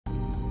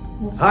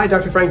Hi,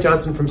 Dr. Frank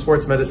Johnson from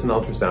Sports Medicine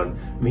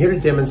Ultrasound. I'm here to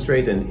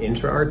demonstrate an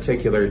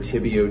intra-articular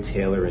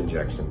tibiotalar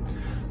injection.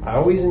 I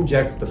always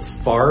inject the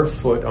far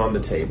foot on the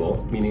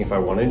table, meaning if I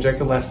want to inject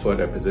the left foot,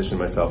 I position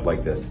myself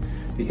like this,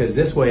 because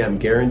this way I'm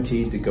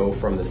guaranteed to go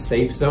from the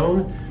safe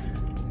zone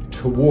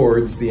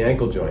towards the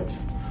ankle joint.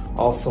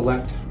 I'll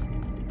select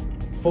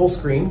full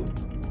screen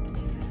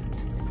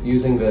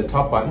using the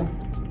top button,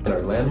 and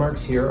our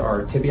landmarks here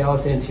are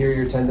tibialis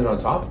anterior tendon on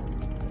top,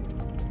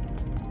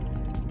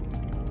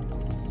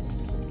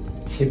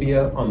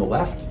 tibia on the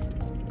left,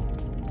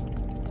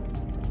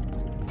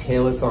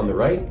 talus on the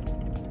right.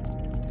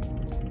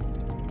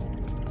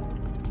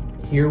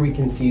 Here we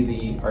can see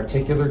the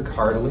articular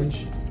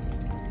cartilage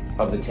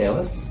of the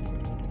talus.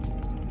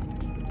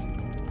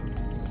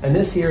 And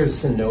this here is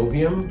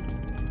synovium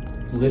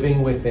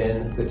living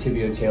within the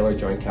tibiotalar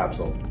joint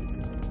capsule.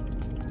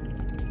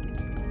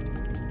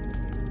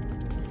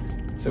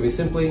 So we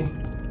simply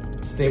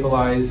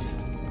stabilize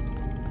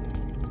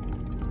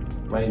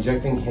my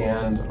injecting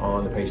hand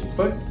on the patient's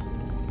foot.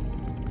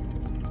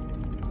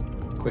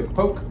 Quick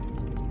poke.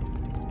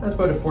 That's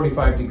about a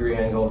 45-degree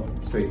angle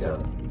straight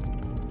down.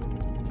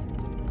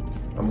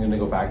 I'm going to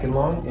go back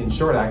in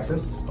short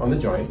axis on the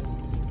joint.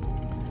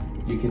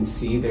 You can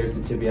see there's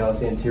the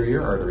tibialis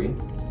anterior artery.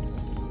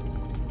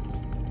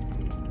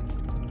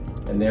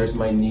 And there's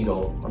my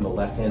needle on the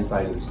left-hand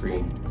side of the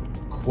screen,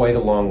 quite a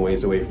long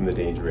ways away from the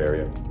danger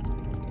area.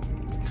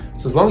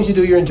 So as long as you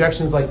do your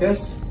injections like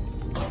this,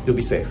 you'll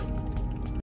be safe.